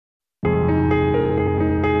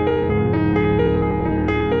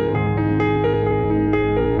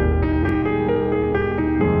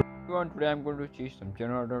to teach some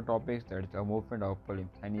general topics, that is the movement of upper limb.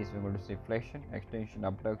 And yes, we're going to say flexion, extension,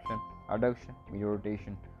 abduction, adduction, medial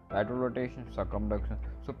rotation, lateral rotation, circumduction,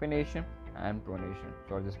 supination, and pronation.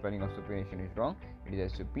 Sorry, the spelling of supination is wrong. It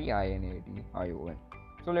is Supination.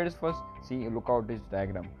 So let us first look out this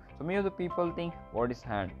diagram. So many of the people think, what is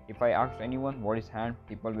hand? If I ask anyone what is hand,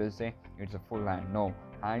 people will say it's a full hand. No,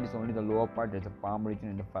 hand is only the lower part. There's a palm region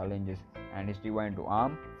and the phalanges, and it's divided into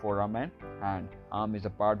arm, forearm, and hand. Arm is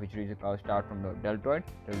the part which start from the deltoid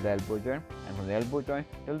till the elbow joint, and from the elbow joint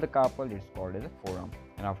till the carpal, it's called as a forearm.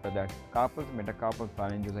 And after that, carpals, metacarpal,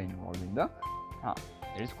 phalanges are involved in the arm.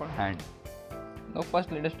 It is called hand. Now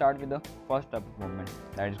first let us start with the first type of movement,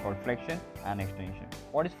 that is called flexion and extension.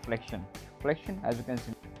 What is flexion? Flexion, as you can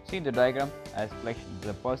see in the diagram, as flexion,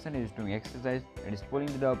 the person is doing exercise and is pulling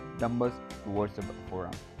the dumbbells towards the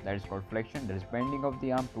forearm. That is called flexion. That is bending of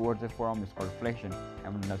the arm towards the forearm is called flexion.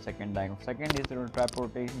 And the second diagram, second is the lateral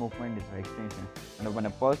rotation movement, is extension. And when a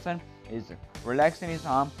person is relaxing his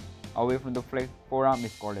arm away from the forearm,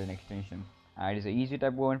 is called an extension. And it is an easy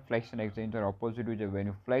type of movement. Flexion and extension are opposite to each other. When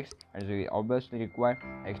you flex, it is obviously required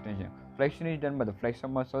extension. Flexion is done by the flexor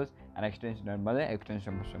muscles and extension done by the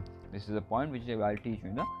extension muscle. This is the point which I will teach you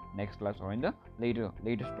in the next class or in the later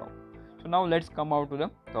talk. So now let's come out to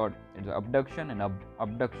the third. It's abduction and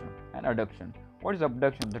abduction and adduction. What is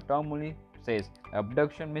abduction? The term only says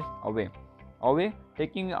abduction means away. Away,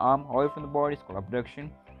 taking your arm away from the body is called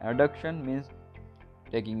abduction. And adduction means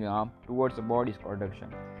taking your arm towards the body is called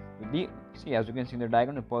adduction. See, as you can see in the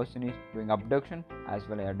diagram, the person is doing abduction as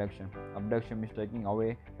well as adduction. Abduction means taking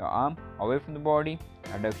away your arm away from the body.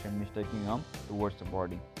 Adduction means taking your arm towards the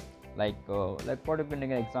body. Like what if we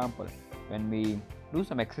take an example? When we do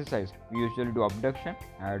some exercise, we usually do abduction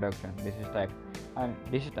and adduction. This is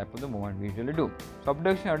type of the movement we usually do. So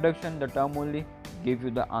abduction, adduction, the term only give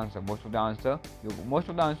you the answer. Most of the answer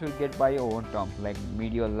you get by your own terms, like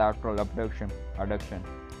medial, lateral, abduction, adduction.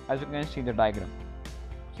 As you can see the diagram.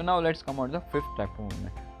 So now let's come on to the fifth type of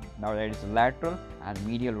movement. Now that is lateral and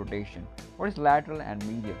medial rotation. What is lateral and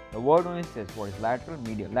medial? The word only says what is lateral,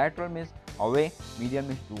 medial. Lateral means away, medial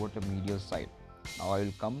means towards the medial side. Now I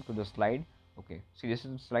will come to the slide. Okay, see, this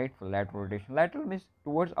is the slide for lateral rotation. Lateral means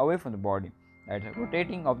towards away from the body. That's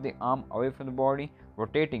rotating of the arm away from the body.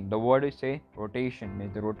 Rotating, the word is say rotation,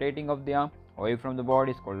 means the rotating of the arm away from the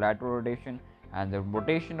body is called lateral rotation. And the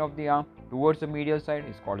rotation of the arm towards the medial side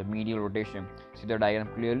is called a medial rotation. See the diagram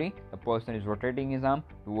clearly. The person is rotating his arm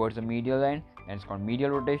towards the medial end, and it's called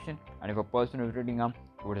medial rotation. And if a person is rotating arm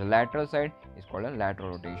towards the lateral side, it's called a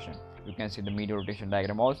lateral rotation. You can see the medial rotation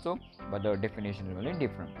diagram also, but the definition is really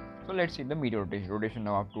different. So let's see the medial rotation. Rotation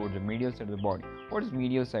now towards the medial side of the body. What is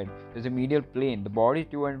medial side? There's a medial plane. The body is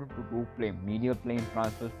divided into two planes: medial plane,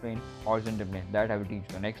 transverse plane, horizontal plane. That I will teach you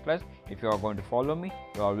in the next class. If you are going to follow me,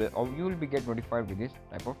 you will be get notified with this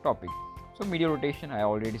type of topic. So medial rotation, I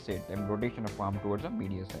already said, the rotation of arm towards the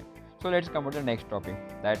medial side. So let's come to the next topic.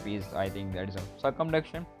 That is, I think, that is a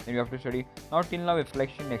circumduction. Then you have to study. Now till now,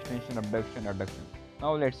 flexion, extension, abduction, adduction.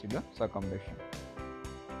 Now let's see the circumduction.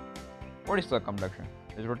 What is circumduction?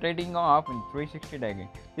 It's rotating off in 360 degree.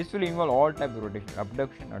 This will involve all types of rotation: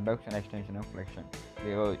 abduction, adduction, extension, and flexion.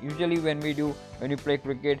 Usually when you play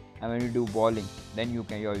cricket and when you do bowling, then you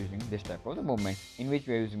are using this type of the movement, in which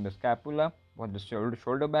we are using the scapula, the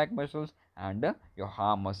shoulder back muscles, and your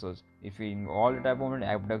arm muscles. If you in all the type of movement,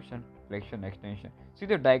 abduction, flexion, extension. See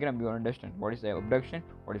the diagram, you understand what is the abduction,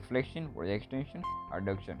 what is flexion, what is extension,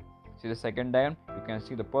 adduction. See the second diagram, you can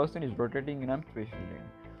see the person is rotating in arm 360 degree.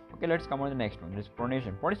 Okay, let's come on to the next one. This is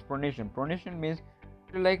pronation. What is pronation? Pronation means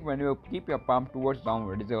like when you keep your palm towards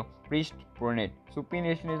downward. It's a priest pronate.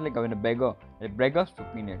 Supination is like when a beggar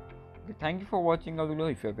supinate. Okay, thank you for watching our video.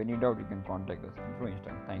 If you have any doubt, you can contact us through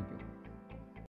Instagram. Thank you.